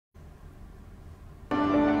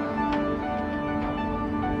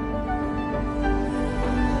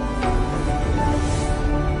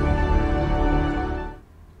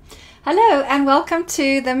Hello and welcome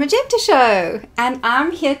to the Magenta Show. And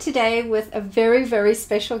I'm here today with a very, very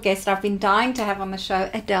special guest I've been dying to have on the show,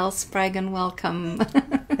 Adele Spraggon. Welcome.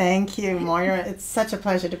 Thank you, Moira. It's such a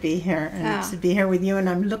pleasure to be here and to be here with you. And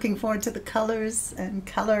I'm looking forward to the colors and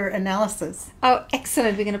color analysis. Oh,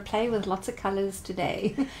 excellent. We're going to play with lots of colors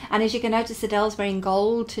today. And as you can notice, Adele's wearing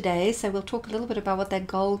gold today. So we'll talk a little bit about what that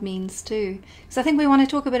gold means too. Because I think we want to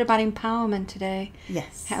talk a bit about empowerment today.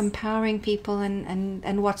 Yes. Empowering people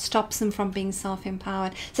and what stops them from being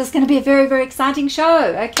self-empowered. So it's going to be a very, very exciting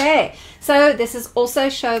show. Okay, so this is also a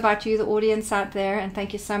show about you, the audience out there, and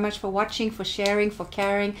thank you so much for watching, for sharing, for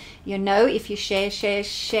caring. You know, if you share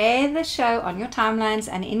the show on your timelines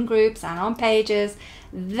and in groups and on pages,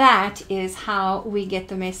 that is how we get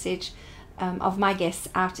the message of my guests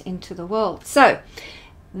out into the world. So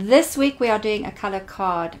this week we are doing a color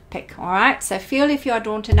card pick. All right, so feel if you are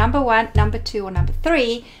drawn to number 1, number 2, or number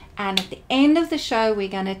 3. And at the end of the show, we're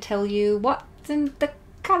going to tell you what the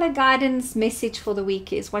color guidance message for the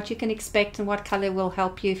week is, what you can expect and what color will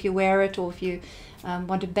help you if you wear it, or if you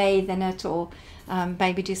want to bathe in it, or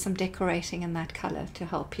maybe do some decorating in that color to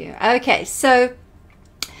help you. Okay, so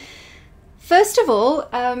first of all,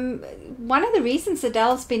 one of the reasons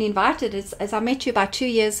Adele's been invited is I met you about 2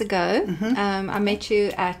 years ago. I met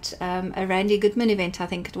you at a Randy Goodman event, I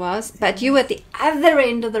think it was. But you were at the other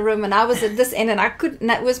end of the room, and I was at this end, and I couldn't.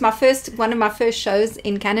 That was one of my first shows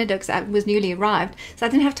in Canada because I was newly arrived, so I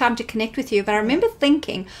didn't have time to connect with you. But I remember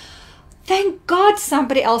thinking, thank God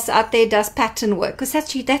somebody else out there does pattern work, because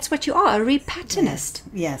that's what you are, a repatternist.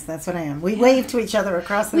 Yes, that's what I am. We waved to each other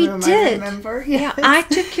across the room, did. I remember. Yes. Yeah, I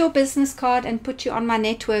took your business card and put you on my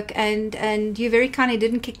network, and you very kindly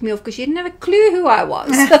didn't kick me off because you didn't have a clue who I was.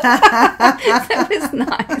 That was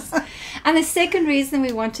nice. And the second reason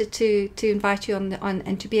we wanted to invite you on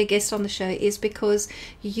and to be a guest on the show is because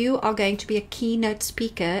you are going to be a keynote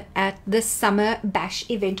speaker at this Summer Bash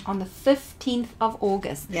event on the 15th of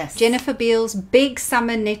August. Yes. Jennifer Beal's big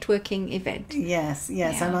summer networking event. Yes.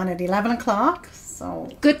 Yeah. I'm on at 11 o'clock. So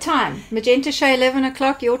good time. Magenta show 11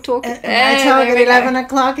 o'clock. You're talking. I talk at 11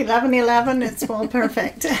 o'clock, 11. It's all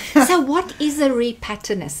perfect. So what is a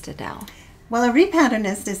repatternist, Adele? Well, a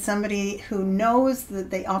repatternist is somebody who knows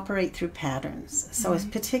that they operate through patterns. So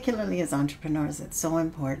particularly as entrepreneurs, it's so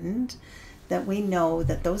important that we know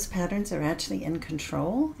that those patterns are actually in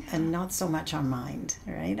control and not so much our mind,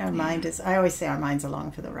 right? Our mind is, I always say our mind's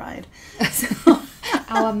along for the ride. So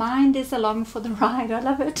our mind is along for the ride. I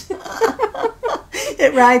love it.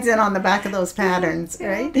 It rides in on the back of those patterns,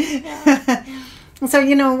 right? Yeah. So,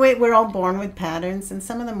 you know, we're all born with patterns, and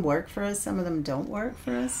some of them work for us, some of them don't work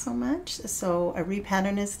for us so much. So a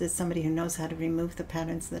repatternist is somebody who knows how to remove the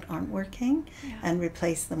patterns that aren't working and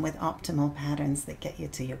replace them with optimal patterns that get you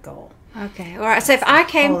to your goal. Okay, all right. So if I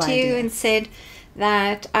came to you and said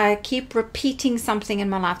that I keep repeating something in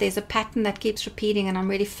my life, there's a pattern that keeps repeating and I'm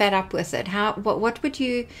really fed up with it, what would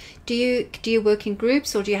you do? You work in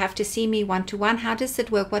groups, or do you have to see me one-to-one? How does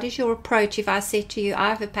it work? What is your approach if I said to you, I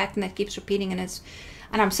have a pattern that keeps repeating and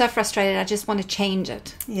I'm so frustrated, I just want to change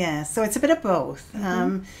it? Yeah, so it's a bit of both.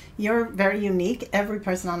 You're very unique. Every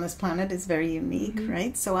person on this planet is very unique,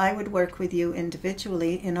 right? So I would work with you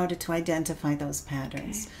individually in order to identify those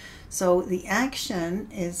patterns. Okay. So the action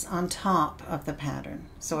is on top of the pattern.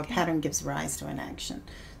 So a pattern gives rise to an action.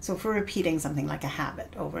 So if we're repeating something like a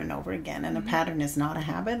habit over and over again, and a pattern is not a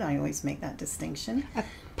habit, I always make that distinction. A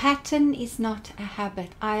pattern is not a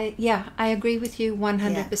habit. I agree with you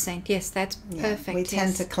 100%. Yes, that's perfect. We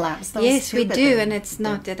tend to collapse those Yes, two. we do, and it's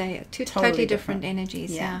not. They're two totally different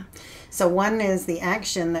energies. Yeah. So one is the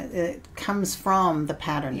action that comes from the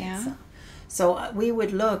pattern itself. So we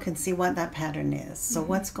would look and see what that pattern is. So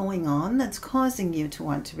what's going on that's causing you to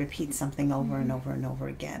want to repeat something over and over and over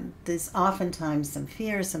again? There's oftentimes some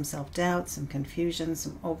fear, some self-doubt, some confusion,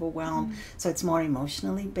 some overwhelm. So it's more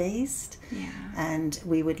emotionally based. Yeah. And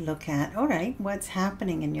we would look at, all right, what's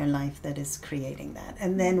happening in your life that is creating that?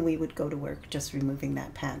 And then we would go to work just removing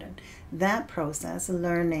that pattern. That process,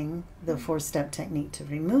 learning the 4-step technique to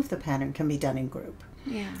remove the pattern, can be done in group.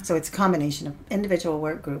 Yeah. So it's a combination of individual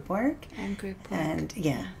work, group work. And group work. And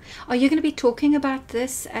Are you going to be talking about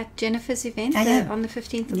this at Jennifer's event on the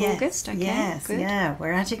 15th of August? Okay. Yes, good. Yeah.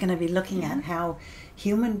 We're actually going to be looking at how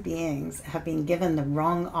human beings have been given the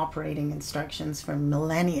wrong operating instructions for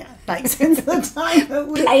millennia, like since the time that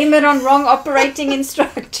we blame it on wrong operating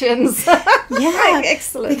instructions. Yeah,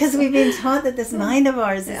 excellent. Because we've been taught that this mind of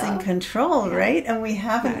ours is in control, right? And we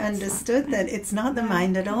haven't understood that it's not the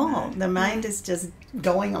mind at all. The mind is just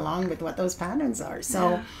going along with what those patterns are.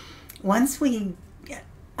 So once we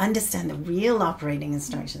understand the real operating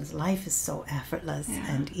instructions, life is so effortless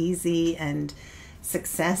and easy, and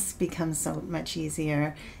success becomes so much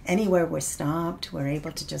easier. Anywhere we're stopped, we're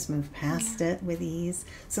able to just move past it with ease.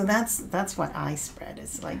 So that's what I spread.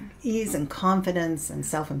 It's like ease and confidence and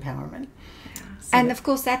self-empowerment. And of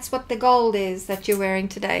course, that's what the gold is that you're wearing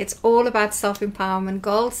today. It's all about self-empowerment.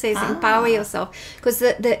 Gold says empower yourself. Because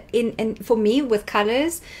for me, with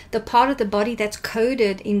colors, the part of the body that's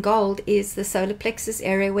coded in gold is the solar plexus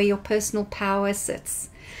area where your personal power sits.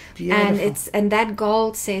 Beautiful. And that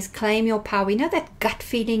gold says claim your power. You know that gut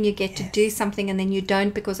feeling you get to do something and then you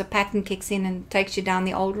don't because a pattern kicks in and takes you down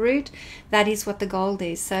the old route? That is what the gold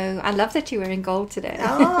is. So I love that you're wearing gold today.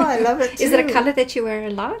 Oh, I love it too. Is it a color that you wear a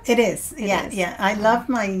lot? It is. Yeah. I love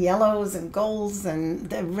my yellows and golds and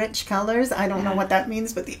the rich colors. I don't know what that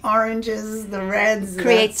means, but the oranges, the reds.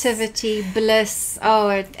 Creativity, bliss,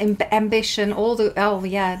 ambition, those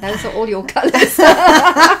are all your colors.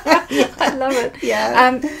 I love it.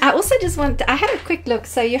 Yeah. I also just I had a quick look.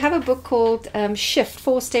 So you have a book called Shift,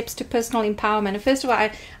 4 Steps to Personal Empowerment. And first of all, I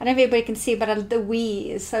don't know if everybody can see, but the "we"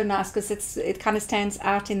 is so nice because it kind of stands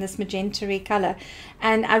out in this magenta-y color.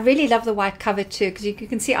 And I really love the white cover too, because you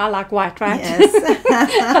can see I like white, right? Yes.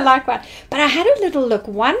 I like white. But I had a little look.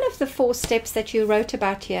 One of the 4 steps that you wrote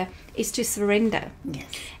about here is to surrender. Yes.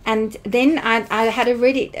 And then I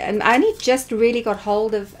only just really got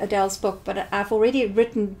hold of Adele's book, but I've already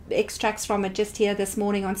written extracts from it just here this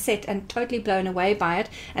morning on set and totally blown away by it.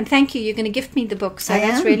 And thank you. You're going to gift me the book, so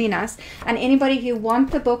that's really nice. And anybody who want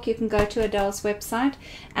the book, you can go to Adele's website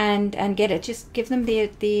and get it. Just give them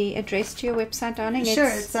the address to your website, darling. Sure,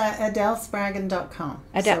 it's adelespraggon.com.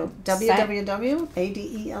 So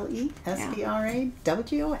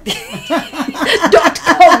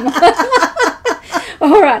www.adelespraggon.com.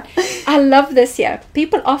 All right. I love this here.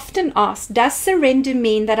 People often ask, does surrender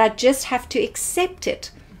mean that I just have to accept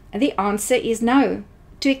it? And the answer is no.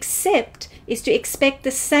 To accept is to expect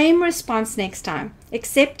the same response next time.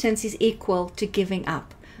 Acceptance is equal to giving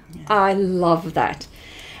up. Yeah. I love that.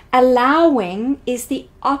 Allowing is the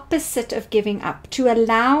opposite of giving up. To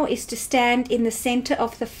allow is to stand in the center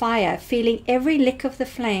of the fire, feeling every lick of the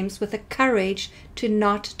flames with the courage to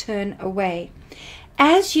not turn away.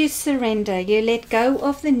 As you surrender, you let go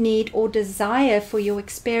of the need or desire for your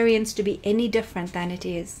experience to be any different than it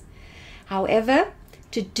is. However,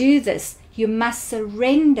 to do this, you must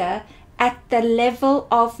surrender at the level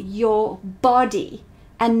of your body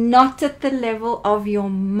and not at the level of your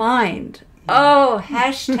mind. Oh,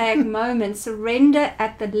 hashtag moment. Surrender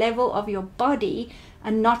at the level of your body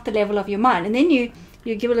and not the level of your mind. And then you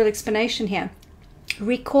give a little explanation here.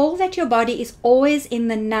 Recall that your body is always in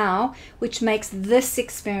the now, which makes this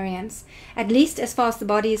experience, at least as far as the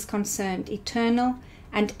body is concerned, eternal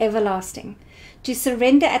and everlasting. To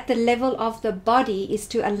surrender at the level of the body is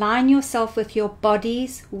to align yourself with your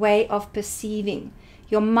body's way of perceiving.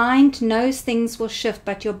 Your mind knows things will shift,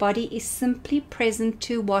 but your body is simply present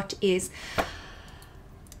to what is.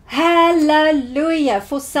 Hallelujah.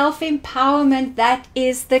 For self-empowerment, that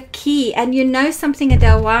is the key. And you know something,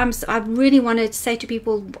 Adele, I really wanted to say to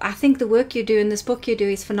people, I think the work you do in this book you do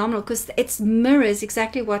is phenomenal because it mirrors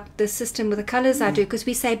exactly what the system with the colors I do, because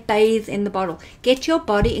we say bathe in the bottle. Get your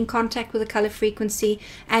body in contact with the color frequency,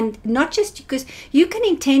 and not just because you can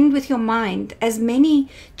intend with your mind as many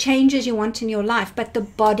changes you want in your life, but the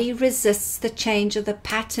body resists the change of the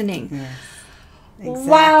patterning. Yes.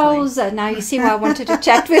 Exactly. Wowza. Now you see why I wanted to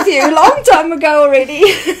chat with you a long time ago already.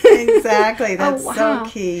 Exactly. That's so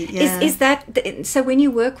key. Yeah. Is that so? When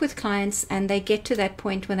you work with clients and they get to that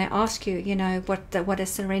point when they ask you, what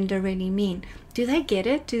does surrender really mean? Do they get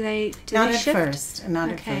it? Do they Not shift? At first.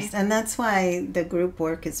 And that's why the group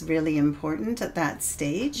work is really important at that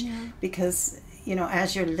stage, because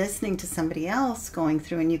as you're listening to somebody else going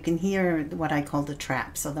through, and you can hear what I call the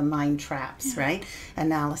traps, so the mind traps, right?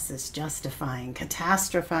 Analysis, justifying,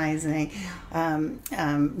 catastrophizing,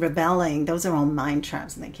 rebelling. Those are all mind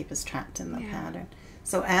traps, and they keep us trapped in the pattern.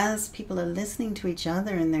 So as people are listening to each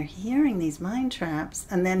other and they're hearing these mind traps,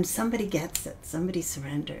 and then somebody gets it, somebody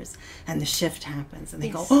surrenders, and the shift happens, and they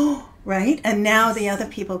go, oh, right? And now the other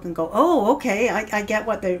people can go, oh, okay, I get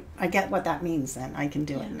what that means. Then I can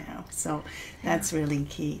do it now. So that's really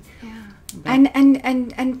key. Yeah. And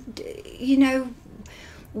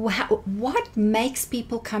what makes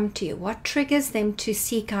people come to you? What triggers them to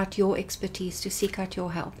seek out your expertise, to seek out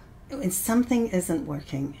your help? When something isn't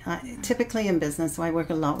working, typically in business, so I work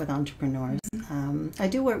a lot with entrepreneurs. I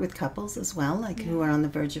do work with couples as well, who are on the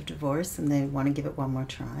verge of divorce and they want to give it one more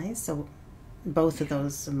try. So both of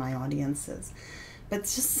those are my audiences. But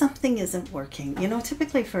just something isn't working.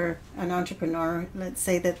 Typically for an entrepreneur, let's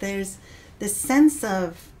say that there's this sense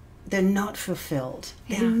of they're not fulfilled.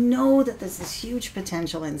 They know that there's this huge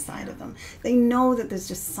potential inside of them. They know that there's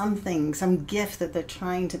just something, some gift that they're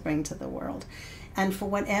trying to bring to the world. And for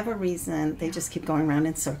whatever reason, they just keep going around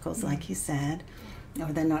in circles, like you said, or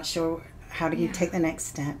they're not sure how to take the next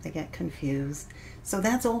step. They get confused. So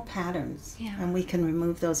that's all patterns. And we can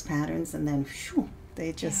remove those patterns, and then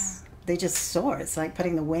they just soar. It's like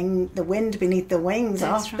putting the wind beneath the wings.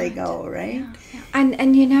 Off they go, right?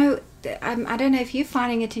 And you know, I don't know if you're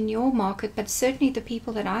finding it in your market, but certainly the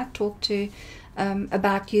people that I've talked to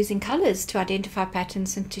about using colors to identify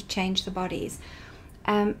patterns and to change the bodies,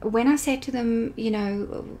 when I say to them, you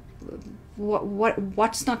know,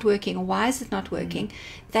 what's not working or why is it not working,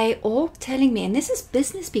 they all telling me, and this is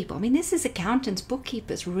business people, I mean, this is accountants,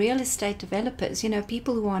 bookkeepers, real estate developers, you know,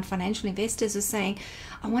 people who aren't financial investors, are saying,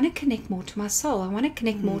 I want to connect more to my soul. I want to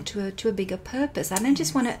connect more to a bigger purpose. I don't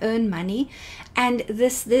just want to earn money. And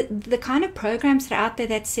the kind of programs that are out there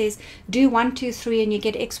that says do 1, 2, 3 and you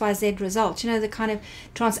get XYZ results, you know, the kind of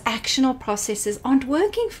transactional processes aren't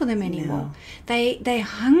working for them anymore. They're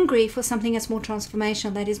hungry for something that's more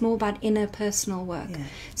transformational, that is more about inner personal work.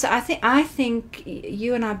 So I think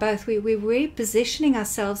you and I both, we're repositioning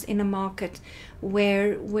ourselves in a market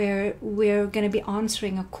where we're going to be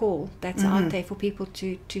answering a call that's out there for people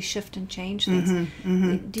to shift and change things.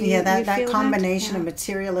 That combination of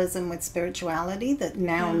materialism with spirituality that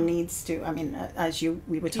now needs to, I mean, as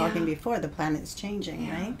we were talking before, the planet's changing,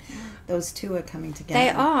 right? Those two are coming together. They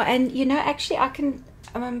are. And you know, actually I can,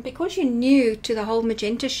 because you're new to the whole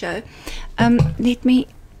Magenta show, let me,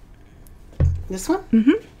 this one?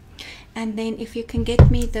 And then if you can get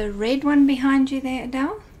me the red one behind you there,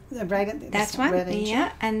 Adele. That's one,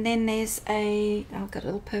 and then there's I've got a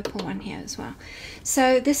little purple one here as well.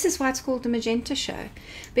 So this is why it's called the Magenta show,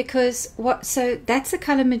 because so that's the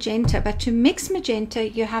color magenta, but to mix magenta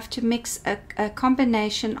you have to mix a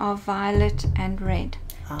combination of violet and red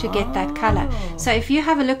to get that color. So if you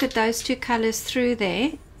have a look at those two colors through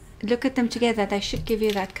there, look at them together, they should give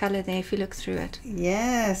you that color there if you look through it.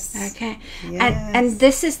 Yes. Okay. Yes. And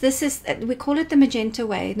this is we call it the Magenta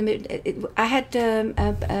way. I had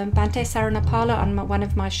Bhante Saranapala on one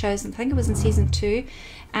of my shows, I think it was in season 2,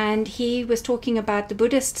 and he was talking about the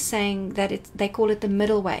Buddhists saying that they call it the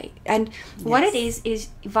middle way. And what it is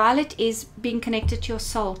violet is being connected to your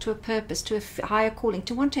soul, to a purpose, to a higher calling,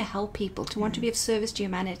 to want to help people, to want to be of service to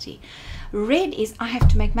humanity. Red is I have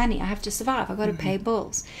to make money, I have to survive, I've got to pay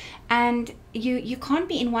bills. And you can't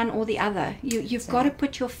be in one or the other. You've got to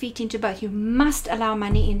put your feet into both. You must allow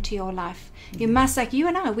money into your life. You must, like you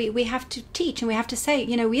and I, we have to teach and we have to say,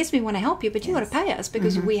 you know, yes, we want to help you, but you got to pay us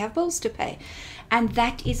because we have bills to pay. And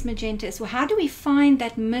that is Magenta. So how do we find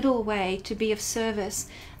that middle way to be of service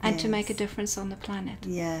and to make a difference on the planet?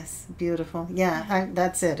 Yes, beautiful.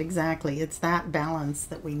 That's it, exactly. It's that balance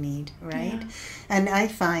that we need, right? And I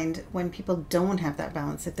find when people don't have that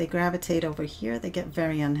balance, if they gravitate over here, they get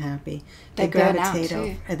very unhappy. They gravitate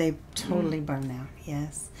over, they totally burn out,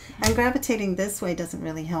 yes. And gravitating this way doesn't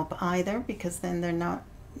really help either, because then they're not,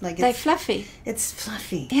 like, they're fluffy. It's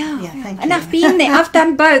fluffy. Thank you. And I've been there. I've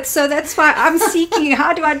done both. So that's why I'm seeking,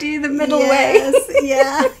 how do I do the middle way?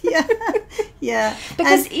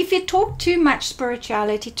 Because if you talk too much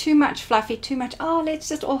spirituality, too much fluffy, too much, let's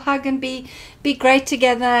just all hug and be great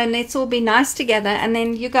together and let's all be nice together, and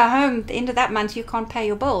then you go home at the end of that month, you can't pay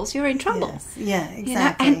your bills, you're in trouble. Exactly. You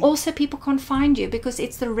know? And also people can't find you because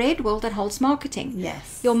it's the red world that holds marketing.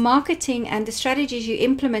 Your marketing and the strategies you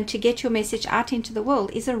implement to get your message out into the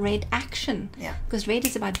world is a red action. Because red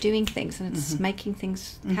is about doing things and it's making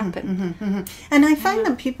things happen. And I find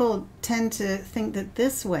that people tend to think that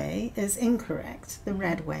this way is incorrect, the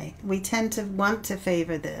red way. We tend to want to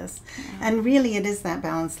favor this. And really it is that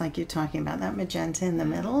balance like you're talking about. That magenta in the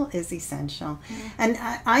middle is essential. And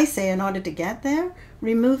I say, in order to get there,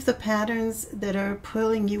 remove the patterns that are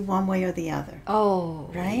pulling you one way or the other.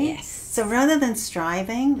 Right? So rather than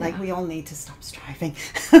striving, like we all need to stop striving,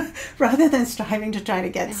 rather than striving to try to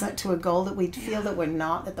get to a goal that we feel that we're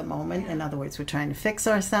not at the moment, in other words, we're trying to fix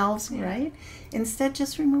ourselves, right? Instead,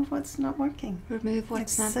 just remove what's not working. Remove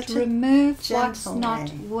what's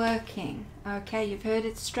not working. Okay, you've heard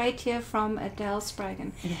it straight here from Adele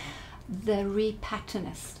Spraggon. The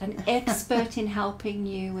repatternist, an expert in helping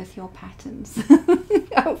you with your patterns.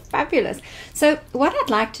 Oh, fabulous. So what I'd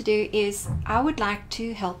like to do is I would like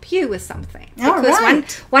to help you with something. Because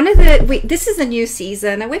one of this is a new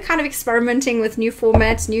season and we're kind of experimenting with new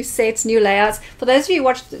formats, new sets, new layouts. For those of you who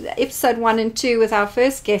watched episode 1 and 2 with our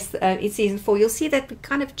first guest in season 4, you'll see that we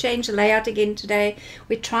kind of changed the layout again today.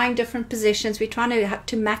 We're trying different positions. We're trying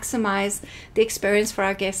to maximize the experience for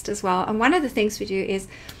our guest as well. And one of the things we do is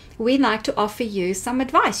we like to offer you some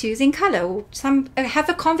advice using color, or have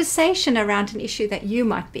a conversation around an issue that you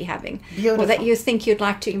might be having. Beautiful. Or that you think you'd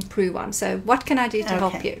like to improve on. So what can I do to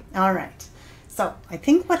help you? All right. So I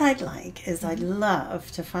think what I'd like is I'd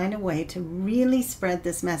love to find a way to really spread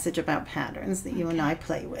this message about patterns that you and I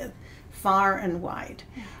play with far and wide.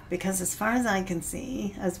 Yeah. Because as far as I can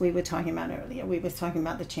see, as we were talking about earlier, we were talking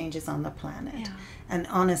about the changes on the planet. Yeah. And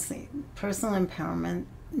honestly, personal empowerment,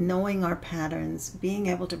 knowing our patterns, being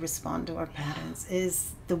able to respond to our patterns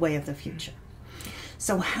is the way of the future.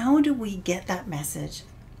 So how do we get that message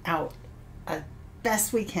out as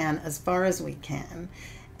best we can, as far as we can,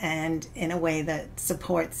 and in a way that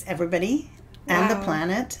supports everybody and the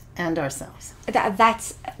planet and ourselves?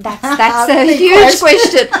 That's a huge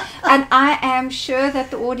question. And I am sure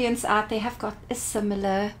that the audience out there have got a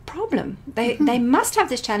similar problem. They must have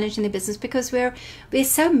this challenge in their business, because there's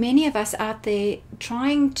so many of us out there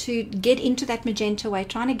trying to get into that magenta way,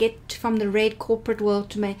 trying to get from the red corporate world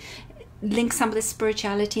to link some of the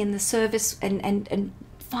spirituality and the service and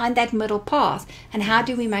find that middle path. And how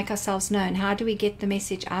do we make ourselves known? How do we get the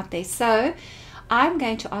message out there? So I'm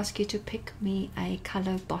going to ask you to pick me a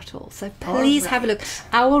color bottle. So please have a look.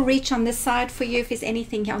 I will reach on this side for you if there's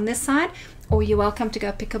anything here on this side, or you're welcome to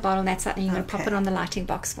go pick a bottle on that side, and you're going to pop it on the lighting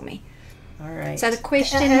box for me. All right. So the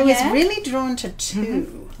question I was really drawn to two.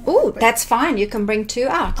 Mm-hmm. Oh, that's fine. You can bring two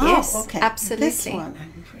out. Oh, yes, okay. Absolutely. This one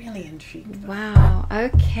I'm really intrigued by. Wow.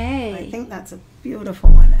 Okay. I think that's a beautiful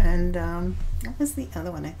one. And what was the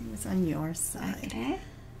other one? I think it was on your side. Okay.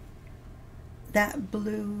 That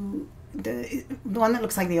blue, the one that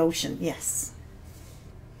looks like the ocean. Yes.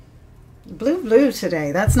 Blue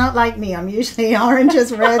today. That's not like me. I'm usually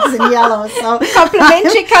oranges, reds, and yellows. So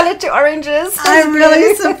complementary color to oranges. I'm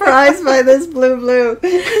really surprised by this blue.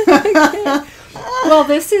 Okay. Well,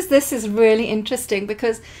 this is really interesting,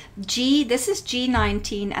 because this is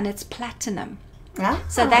G19 and it's platinum.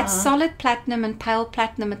 So that's solid platinum and pale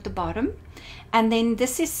platinum at the bottom. And then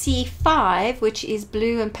this is C5, which is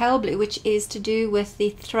blue and pale blue, which is to do with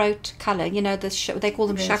the throat color. You know, they call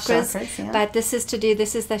them chakras. Yeah. But this is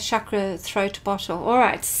the chakra throat bottle. All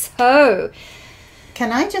right, so.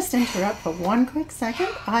 Can I just interrupt for one quick second?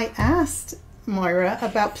 I asked Moira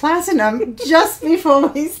about platinum just before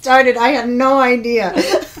we started. I had no idea.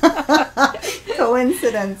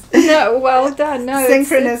 Coincidence. No, well done. No,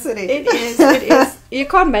 synchronicity. It is. You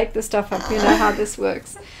can't make this stuff up. You know how this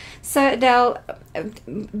works. So Adele,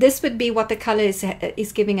 this would be what the color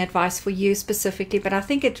is giving advice for you specifically, but I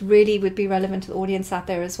think it really would be relevant to the audience out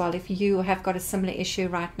there as well if you have got a similar issue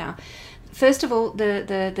right now. First of all, the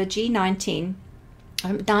G19.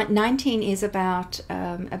 19 is about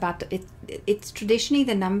it's traditionally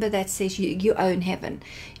the number that says you own heaven.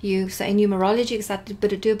 So in numerology, because I do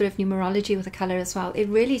a bit of numerology with the color as well, it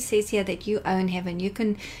really says here that you own heaven. You're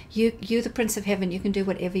the Prince of Heaven. You can do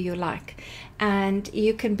whatever you like, and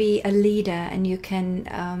you can be a leader, and you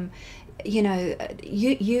can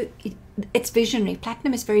it's visionary.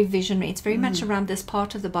 Platinum is very visionary. It's very much around this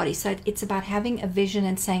part of the body. So it's about having a vision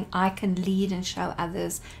and saying, I can lead and show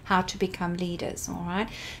others how to become leaders. All right.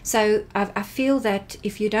 So I feel that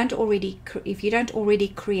if you don't already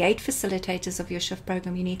create facilitators of your shift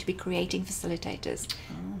program, you need to be creating facilitators.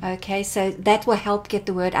 Okay. So that will help get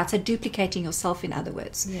the word out. So duplicating yourself, in other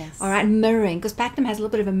words. Yes. All right. Mirroring, because platinum has a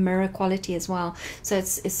little bit of a mirror quality as well. So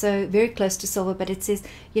it's so very close to silver, but it says,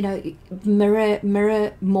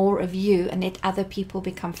 mirror more of you, and let other people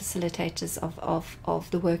become facilitators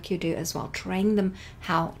of the work you do as well. Train them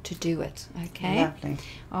how to do it. Okay. Lovely.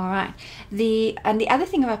 All right. The other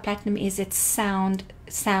thing about platinum is it's sound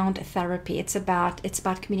therapy. It's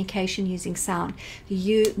about communication using sound.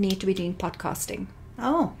 You need to be doing podcasting.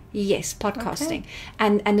 Oh. Yes, podcasting.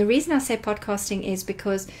 Okay. And the reason I say podcasting is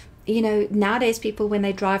because nowadays people, when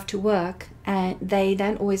they drive to work, they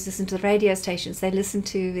don't always listen to the radio stations. They listen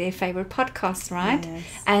to their favorite podcasts, right? Yes.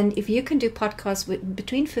 And if you can do podcasts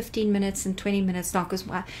between 15 minutes and 20 minutes long, because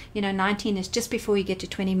 19 is just before you get to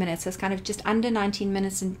 20 minutes, so it's kind of just under 19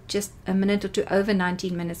 minutes and just a minute or two over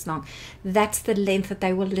 19 minutes long. That's the length that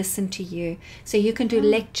they will listen to you. So you can do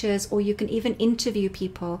lectures, or you can even interview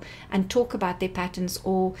people and talk about their patterns,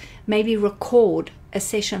 or maybe record a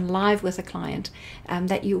session live with a client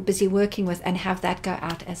that you're busy working with, and have that go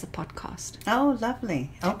out as a podcast. Oh, lovely.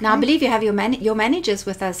 Okay. Now, I believe you have your manager's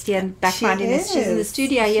with us here in the background. She's in the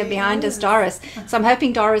studio here behind us, Doris. So I'm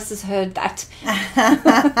hoping Doris has heard that.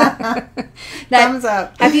 Thumbs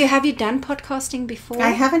up. Have you done podcasting before?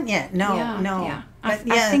 I haven't yet. No. Yeah. I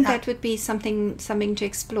think that would be something to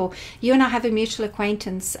explore. You and I have a mutual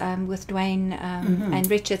acquaintance with Dwayne and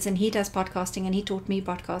Richards, and he does podcasting, and he taught me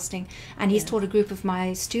podcasting, and he's taught a group of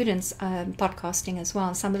my students podcasting as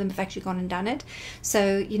well. Some of them have actually gone and done it.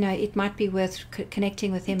 So, you know, it might be worth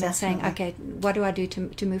connecting with him. Definitely. And saying, okay, what do I do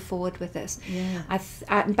to move forward with this? Yeah.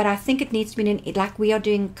 But I think it needs to be, like we are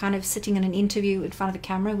doing, kind of sitting in an interview in front of a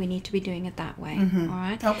camera, we need to be doing it that way. All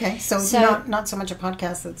right? Okay, so not so much a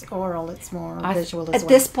podcast that's oral, it's more visual as well. At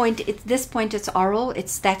this point, it's oral.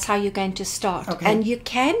 That's how you're going to start. Okay. And you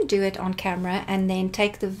can do it on camera and then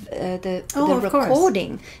take the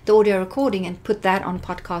recording, course. the audio recording, and put that on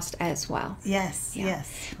podcast as well. Yes, yeah.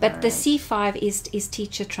 yes. But the C5 is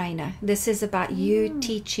teacher trainer. This is about you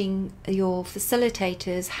teaching your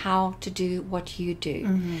facilitators how to do what you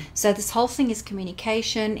do. So this whole thing is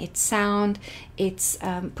communication, it's sound, it's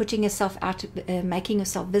putting yourself out, making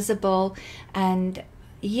yourself visible, and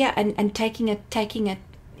taking it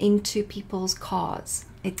into people's cars.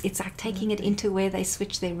 It's like taking it into where they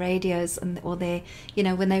switch their radios or their, you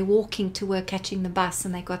know, when they're walking to work, catching the bus,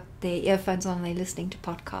 and they've got their earphones on and they're listening to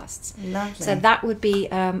podcasts. Lovely. So that would be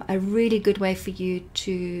a really good way for you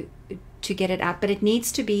to get it out. But it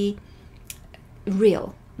needs to be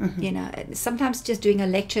real. You know, sometimes just doing a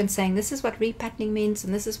lecture and saying this is what repatterning means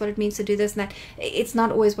and this is what it means to do this and that, it's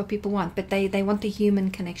not always what people want, but they want the human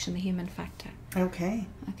connection, the human factor. Okay.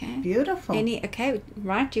 Beautiful.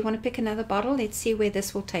 Right, do you want to pick another bottle? Let's see where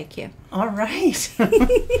this will take you. All right.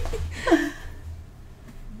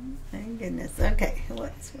 Thank goodness. Okay,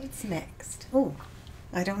 what's next? Oh,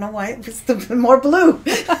 I don't know why it was the more blue.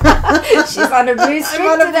 She's on a blue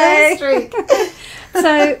streak today.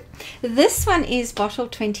 So this one is bottle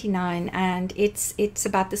 29, and it's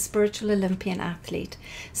about the spiritual Olympian athlete.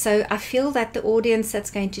 So I feel that the audience that's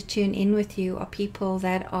going to tune in with you are people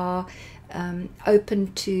that are open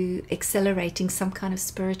to accelerating some kind of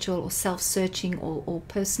spiritual or self-searching or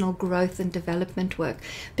personal growth and development work,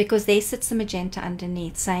 because there sits the magenta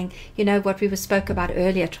underneath, saying, you know, what we spoke about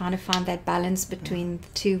earlier, trying to find that balance between the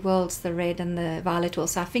two worlds, the red and the violet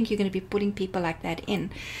world. So I think you're going to be putting people like that in.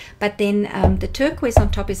 But then the turquoise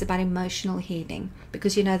on top is about emotional healing,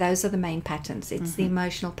 because, you know, those are the main patterns. It's the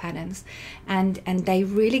emotional patterns, and they're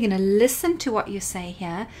really going to listen to what you say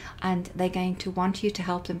here, and they're going to want you to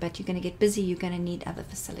help them, but you're going to get busy, you're going to need other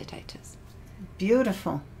facilitators.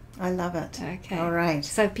 Beautiful. I love it. Okay. All right.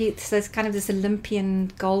 So it's kind of this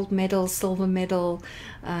Olympian gold medal, silver medal,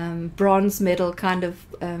 bronze medal kind of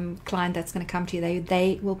client that's going to come to you.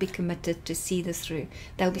 They will be committed to see this through.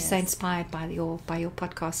 They'll be so inspired by your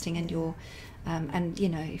podcasting and your and, you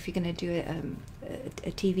know, if you're going to do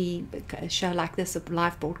a TV show like this, a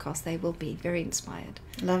live broadcast, they will be very inspired.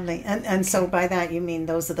 Lovely. And so by that you mean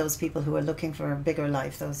those are those people who are looking for a bigger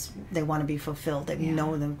life. They want to be fulfilled. They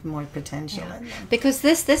know the more potential in them. Because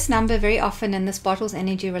this number very often in this bottle's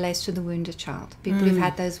energy relates to the wounded child. People who've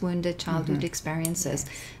had those wounded childhood experiences.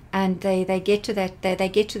 Yes. And they get to that they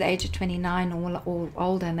get to the age of 29 or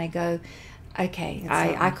older, and they go, okay,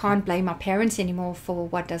 I can't blame my parents anymore for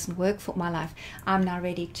what doesn't work for my life. I'm now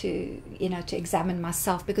ready to examine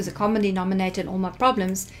myself, because the common denominator in all my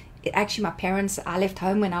problems, actually my parents, I left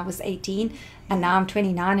home when I was 18 and now I'm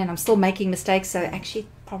 29 and I'm still making mistakes, so actually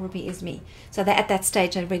probably is me. So they're at that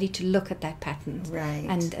stage, I'm ready to look at that pattern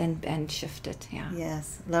and shift it.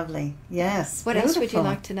 Yes, lovely. Yes. What else would you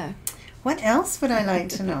like to know? What else would I like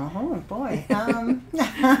to know? Oh boy.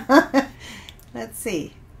 Let's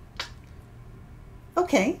see.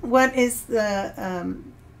 Okay, what is the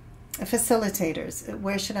facilitators?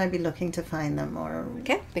 Where should I be looking to find them? Or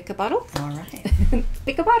okay, pick a bottle. All right.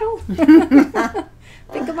 Pick a bottle.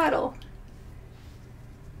 Pick a bottle.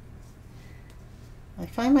 I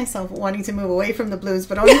find myself wanting to move away from the blues,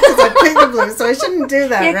 but only because I picked the blues, so I shouldn't do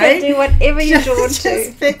that, right? You can do whatever you're drawn to.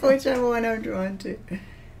 Just pick whichever one I'm drawn to.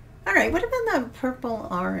 All right, what about that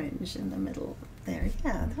purple-orange in the middle there?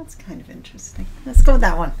 Yeah, that's kind of interesting. Let's go with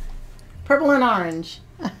that one. Purple and orange.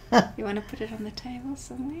 You want to put it on the table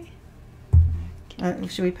somewhere?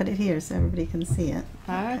 Should we put it here so everybody can see it?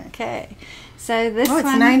 Okay. So this one... Oh,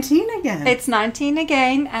 it's 19 again. It's 19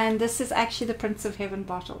 again, and this is actually the Prince of Heaven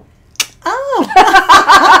bottle. Oh!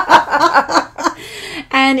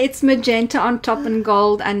 And it's magenta on top and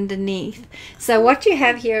gold underneath. So what you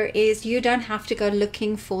have here is you don't have to go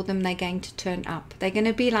looking for them. They're going to turn up. They're going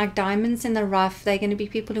to be like diamonds in the rough. They're going to be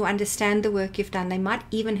people who understand the work you've done. They might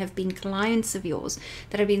even have been clients of yours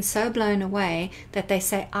that have been so blown away that they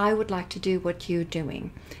say, I would like to do what you're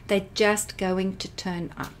doing. They're just going to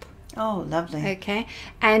turn up. Oh, lovely. Okay.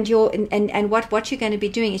 And what you're going to be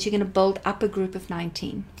doing is you're going to build up a group of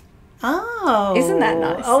 19. Oh, isn't that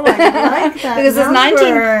nice? Oh, I like that. Because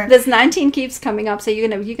number. there's 19 keeps coming up, so you're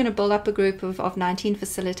gonna build up a group of 19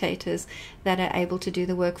 facilitators that are able to do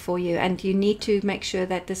the work for you, and you need to make sure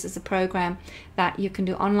that this is a program that you can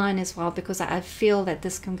do online as well, because I feel that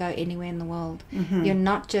this can go anywhere in the world. You're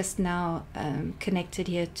not just now connected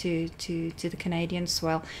here to the Canadian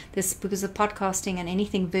soil. This, because of podcasting and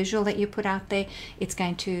anything visual that you put out there, it's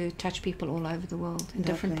going to touch people all over the world in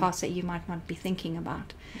different parts that you might not be thinking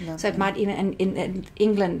about. So it might even, in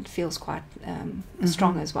England feels quite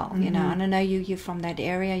strong as well, you know. And I know you're from that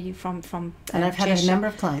area. You're from and I've had a number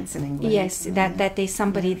of clients in England. Yes, that there's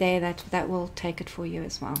somebody there that will take it for you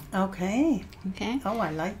as well. Okay. Oh,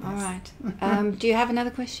 I like this. All right. Do you have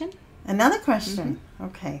another question? Another question.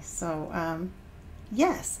 Okay, so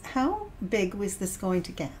yes, how big was this going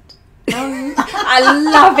to get? I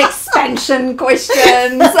love expansion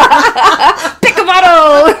questions. Pick a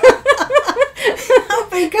bottle. How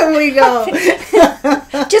big can we go?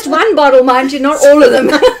 Just one bottle, mind you, not all of them.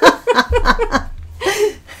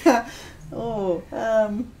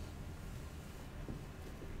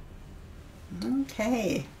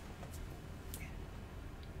 Okay.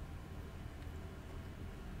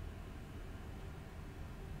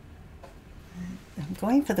 I'm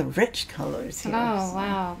going for the rich colors here. Oh,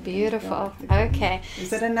 wow. Beautiful. Okay.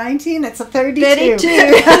 Is it a 19? It's a 32. 32.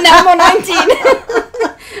 Now more 19.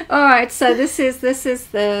 All right. So this is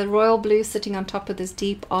the royal blue sitting on top of this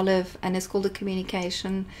deep olive, and it's called a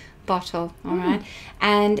communication bottle. All right.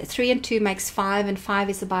 And 3 and 2 makes 5, and 5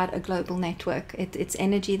 is about a global network. It's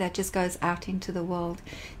energy that just goes out into the world.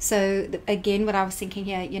 So again, what I was thinking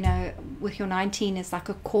here, you know, with your 19 is like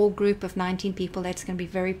a core group of 19 people that's going to be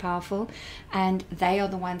very powerful, and they are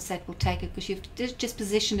the ones that will take it, because you've just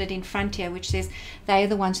positioned it in front here, which says they are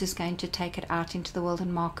the ones who's going to take it out into the world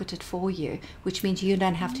and market it for you, which means you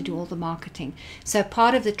don't have to do all the marketing. So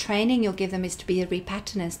part of the training you'll give them is to be a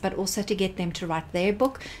repatternist, but also to get them to write their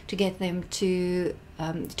book, to get them to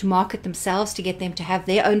market themselves, to get them to have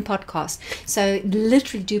their own podcast. So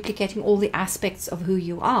literally duplicating all the aspects of who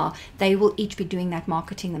you are. They will each be doing that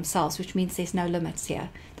marketing themselves, which means there's no limits here.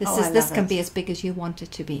 This can be as big as you want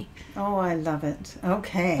it to be. Oh, I love it.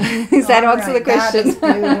 Okay. Does that answer the question?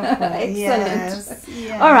 That is beautiful. Excellent.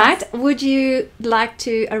 Yes. All right. Would you like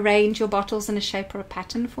to arrange your bottles in a shape or a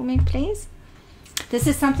pattern for me, please? This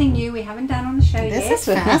is something new we haven't done on the show yet. This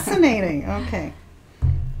is fascinating. Okay.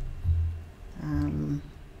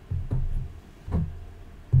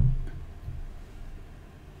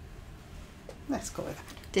 Let's go with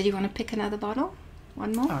that. Did you want to pick another bottle?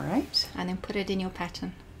 One more? All right. And then put it in your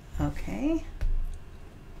pattern. Okay.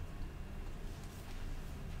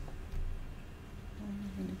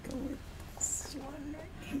 I'm going to go with this one right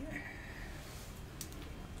here.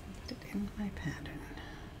 Put it in my pattern.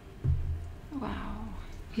 Wow.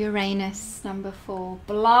 Uranus, number 4,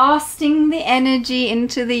 blasting the energy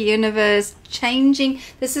into the universe, changing.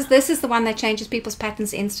 This is the one that changes people's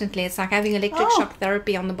patterns instantly. It's like having electric shock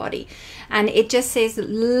therapy on the body, and it just says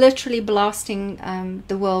literally blasting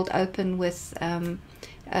the world open with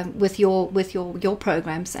your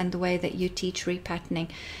programs and the way that you teach repatterning.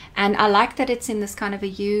 And I like that it's in this kind of a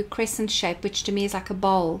U crescent shape, which to me is like a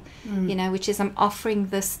bowl, you know, which is I'm offering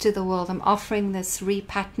this to the world. I'm offering this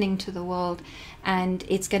repatterning to the world, and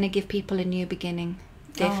it's going to give people a new beginning.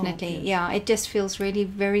 Definitely. Yeah, it just feels really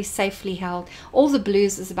very safely held. All the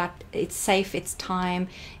blues is about it's safe, it's time.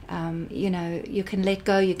 You know, you can let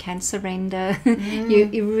go, you can surrender.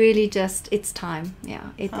 You really just, it's time. Yeah,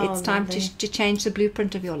 it's time to change the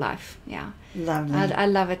blueprint of your life. Yeah, lovely. I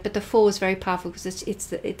love it. But the 4 is very powerful because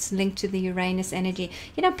it's linked to the Uranus energy.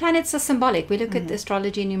 You know, planets are symbolic. We look at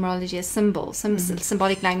astrology and numerology as symbols,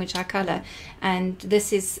 symbolic language, our color. And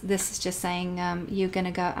this is just saying you're going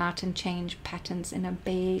to go out and change patterns in a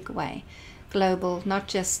big way, global, not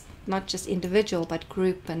just individual, but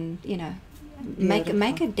group, and you know.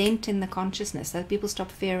 Make a dent in the consciousness so that people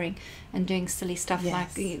stop fearing and doing silly stuff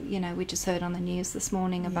like, you know, we just heard on the news this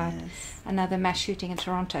morning about another mass shooting in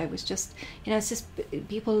Toronto. It was just, you know, it's just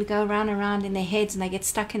people go around in their heads and they get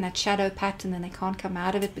stuck in that shadow pattern and they can't come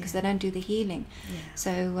out of it because they don't do the healing.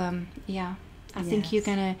 So I think you're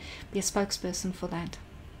going to be a spokesperson for that.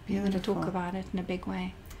 You're going to talk about it in a big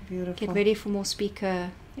way. Beautiful. Get ready for more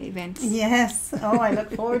speaker events. Yes. Oh, I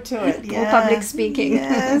look forward to it. More public speaking.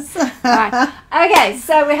 Yes. Right. Okay,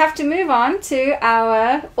 so we have to move on to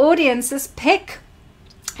our audience's pick.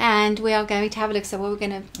 And we are going to have a look. So we're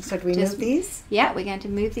going to... So do we move these? Yeah, we're going to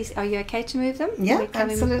move these. Are you okay to move them? Yeah,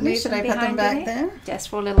 absolutely. Should I put them back there? Just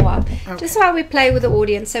for a little while. Okay. Just while we play with the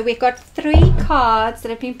audience. So we've got 3 cards that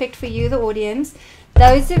have been picked for you, the audience.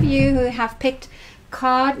 Those of you who have picked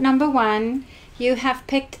card number 1, you have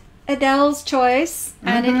picked Adele's choice,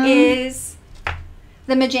 and it is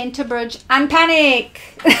the Magenta Bridge Unpanic.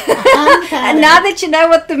 And now that you know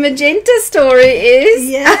what the Magenta story is,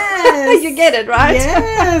 yes, you get it, right?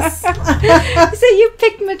 Yes. So you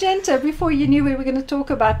picked Magenta before you knew we were going to talk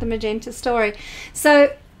about the Magenta story.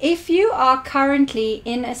 So if you are currently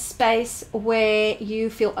in a space where you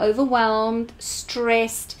feel overwhelmed,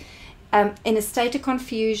 stressed, in a state of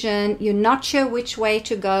confusion, you're not sure which way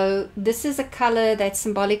to go, this is a color that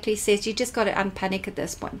symbolically says you just got to unpanic at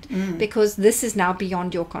this point, because this is now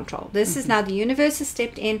beyond your control. This is now the universe has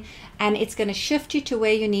stepped in, and it's going to shift you to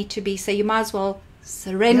where you need to be. So you might as well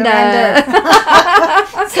surrender.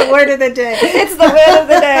 It's the word of the day. It's the word of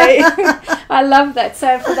the day. I love that.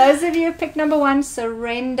 So for those of you who pick number 1,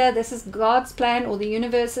 surrender. This is God's plan, or the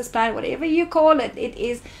universe's plan, whatever you call it. It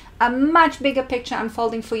is a much bigger picture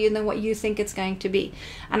unfolding for you than what you think it's going to be.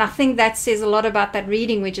 And I think that says a lot about that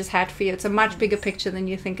reading we just had for you. It's a much bigger picture than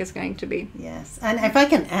you think it's going to be. Yes. And if I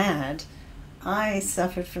can add, I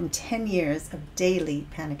suffered from 10 years of daily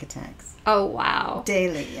panic attacks. Oh, wow.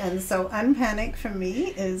 Daily. And so unpanic for me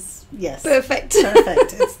is, yes. Perfect.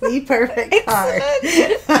 Perfect. It's the perfect card.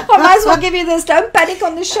 I might as well give you this. Don't panic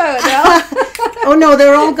on the show, Adele. Oh, no,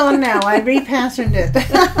 they're all gone now. I repatterned it.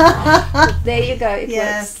 There you go. It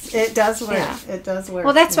yes, works. It does work. Yeah. It does work.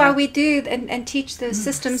 Well, that's why we do and teach the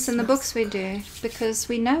systems in the books we do, because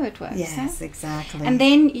we know it works. Yes, exactly. And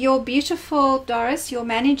then your beautiful Doris, your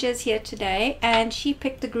manager's here today, and she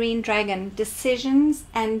picked the green dragon, decisions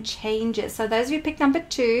and changes. So those of you picked number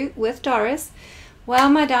 2 with Doris, well,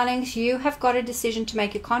 my darlings, you have got a decision to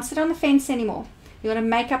make. You can't sit on the fence anymore. You got to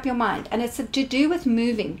make up your mind, and it's to do with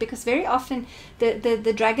moving, because very often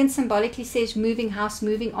the dragon symbolically says moving house,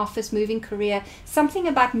 moving office, moving career, something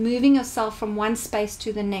about moving yourself from one space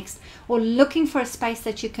to the next, or looking for a space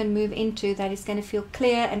that you can move into that is going to feel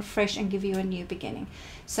clear and fresh and give you a new beginning.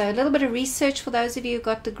 So a little bit of research for those of you who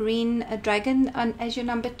got the green dragon as your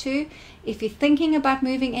number 2. If you're thinking about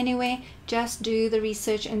moving anywhere, just do the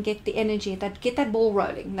research and get the energy, get that ball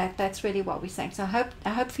rolling. That's really what we're saying. So I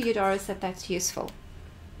hope for you, Doris, that's useful.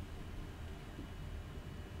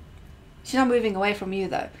 She's not moving away from you,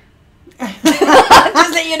 though. Just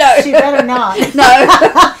that you know. She better not.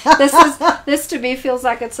 No. This to me feels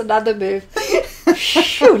like it's another move.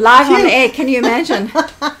 Phew, live on air. Can you imagine?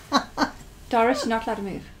 Doris, you're not allowed to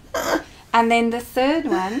move. And then the third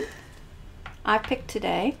one I picked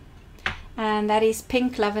today, and that is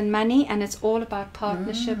Pink, Love and Money, and it's all about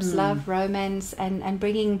partnerships, love, romance, and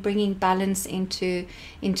bringing balance into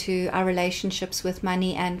our relationships with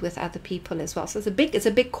money and with other people as well. So it's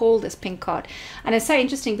a big call, this pink card. And it's so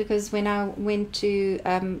interesting because when I went to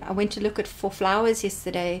look at for flowers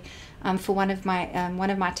yesterday, for one of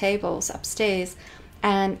my tables upstairs.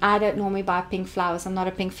 And I don't normally buy pink flowers. I'm not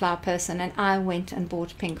a pink flower person. And I went and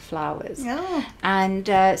bought pink flowers. Oh. And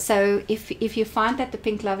so if you find that the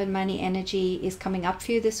pink love and money energy is coming up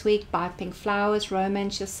for you this week, buy pink flowers,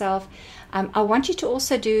 romance yourself. I want you to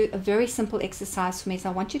also do a very simple exercise for me. So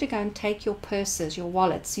I want you to go and take your purses, your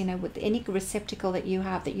wallets, with any receptacle that you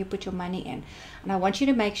have that you put your money in. And I want you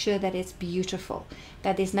to make sure that it's beautiful,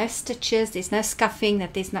 that there's no stitches, there's no scuffing,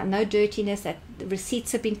 that there's no dirtiness, that the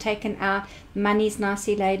receipts have been taken out, money's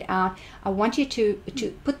nicely laid out. I want you to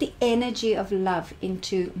put the energy of love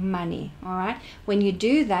into money, all right? When you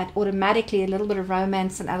do that, automatically a little bit of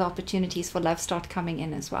romance and other opportunities for love start coming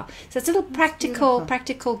in as well. So it's a little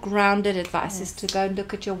practical, grounded advice is to go and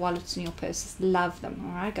look at your wallets and your purses. Love them,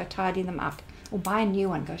 all right? Go tidy them up. Or buy a new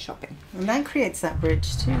one, go shopping. And that creates that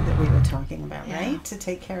bridge too that we were talking about, right? To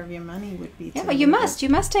take care of your money would be. Yeah, well, you must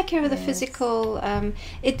take care of the physical.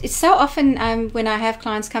 It's so often when I have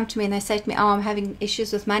clients come to me and they say to me, "Oh, I'm having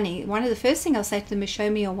issues with money." One of the first things I'll say to them is, "Show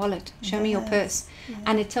me your wallet, show me your purse,"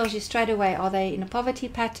 and it tells you straight away: are they in a poverty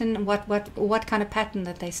pattern? What kind of pattern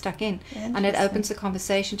that they stuck in? And it opens the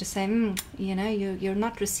conversation to say, you're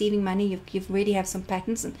not receiving money. You really have some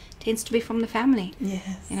patterns, and it tends to be from the family.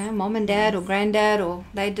 Yes. Mom and dad or granddad, or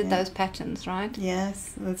they did those patterns, right?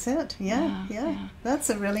 Yes, that's it. Yeah. That's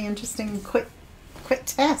a really interesting quick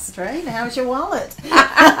test, right? How's your wallet?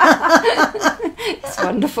 It's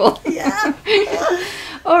wonderful. Yeah.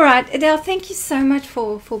 All right, Adele, thank you so much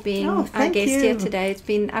for being our guest here you. today. It's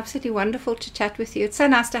been absolutely wonderful to chat with you. It's so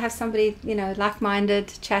nice to have somebody,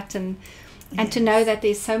 like-minded chat and to know that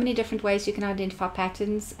there's so many different ways you can identify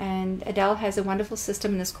patterns. And Adele has a wonderful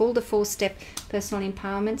system, and it's called the 4-step personal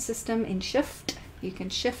empowerment system in Shift. You can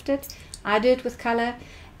shift it. I do it with color.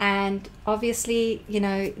 And obviously,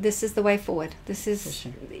 this is the way forward. This is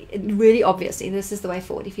really obviously, this is the way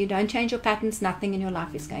forward. If you don't change your patterns, nothing in your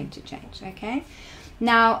life is going to change, okay?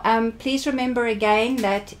 Now, please remember again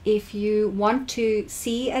that if you want to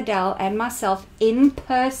see Adele and myself in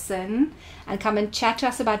person and come and chat to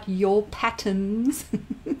us about your patterns,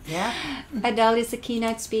 yeah, Adele is the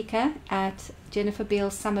keynote speaker at Jennifer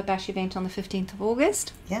Beals Summer Bash event on the 15th of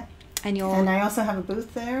August. Yeah. And I also have a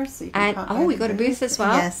booth there, so you can we got a booth as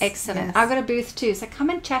well. Yes, excellent. yes. I've got a booth too, so come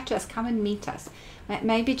and chat to us, come and meet us.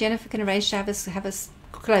 Maybe Jennifer can arrange to have us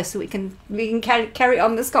close so we can carry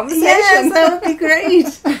on this conversation. Yes, that would be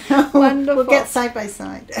great. Wonderful. We'll get side by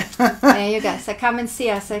side. There you go. So come and see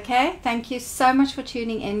us, okay? Thank you so much for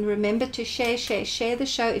tuning in. Remember to share the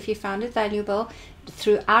show if you found it valuable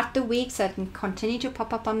throughout the week, so it can continue to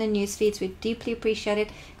pop up on the news feeds. We deeply appreciate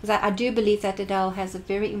it, because I do believe that Adele has a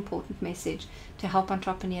very important message to help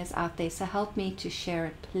entrepreneurs out there. So help me to share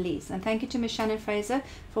it, please. And thank you to Ms. Shannon Fraser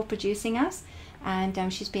for producing us.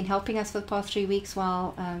 And she's been helping us for the past 3 weeks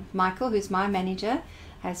while Michael, who's my manager,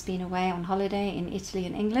 has been away on holiday in Italy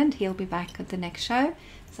and England. He'll be back at the next show.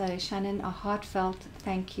 So Shannon, a heartfelt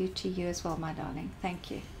thank you to you as well, my darling.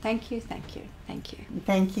 Thank you. Thank you. Thank you. Thank you.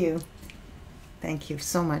 Thank you. Thank you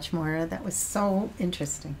so much, Moira. That was so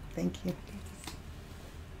interesting. Thank you.